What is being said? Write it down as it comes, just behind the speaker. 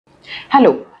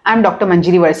Hello, I'm Dr.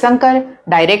 Manjiri Valsangkar,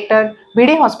 Director,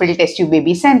 Bhide Hospital Test Tube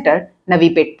Baby Center,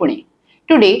 Navi Pune.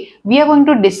 Today, we are going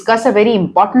to discuss a very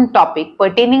important topic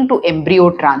pertaining to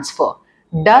embryo transfer.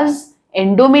 Does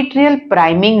endometrial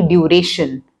priming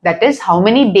duration, that is, how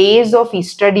many days of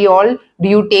estradiol do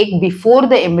you take before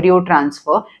the embryo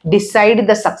transfer, decide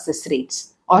the success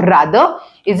rates? Or rather,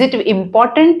 is it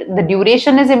important, the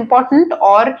duration is important,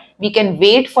 or we can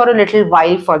wait for a little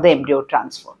while for the embryo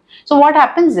transfer? So what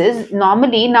happens is,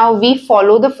 normally now we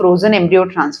follow the frozen embryo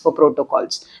transfer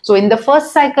protocols. So in the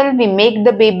first cycle, we make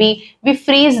the baby, we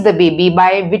freeze the baby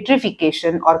by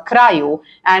vitrification or cryo,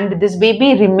 and this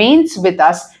baby remains with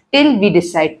us till we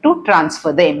decide to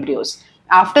transfer the embryos.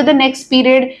 After the next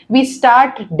period, we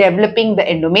start developing the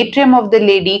endometrium of the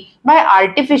lady by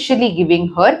artificially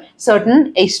giving her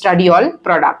certain estradiol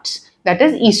products, that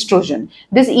is estrogen.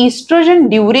 This estrogen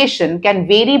duration can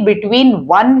vary between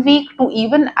 1 week to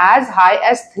even as high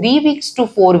as 3 weeks to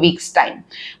 4 weeks time.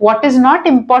 What is not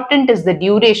important is the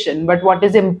duration, but what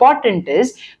is important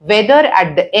is whether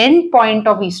at the end point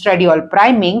of estradiol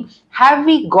priming, have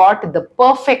we got the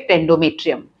perfect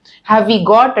endometrium? Have we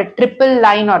got a triple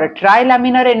line or a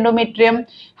trilaminar endometrium?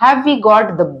 Have we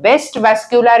got the best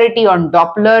vascularity on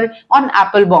Doppler, on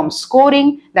Applebaum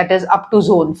scoring, that is up to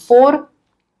zone 4?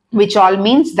 Which all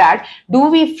means that, do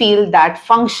we feel that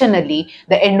functionally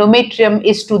the endometrium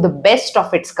is to the best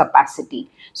of its capacity?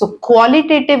 So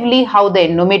qualitatively, how the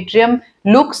endometrium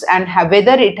looks and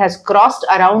whether it has crossed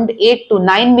around 8 to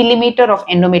 9 millimeter of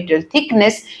endometrial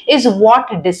thickness is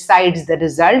what decides the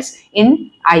results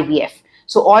in IVF.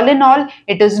 So all in all,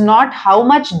 it is not how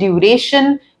much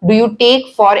duration do you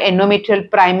take for endometrial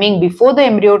priming before the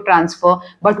embryo transfer,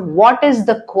 but what is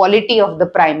the quality of the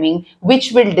priming,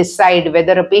 which will decide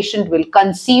whether a patient will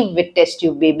conceive with test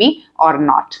tube baby or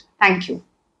not. Thank you.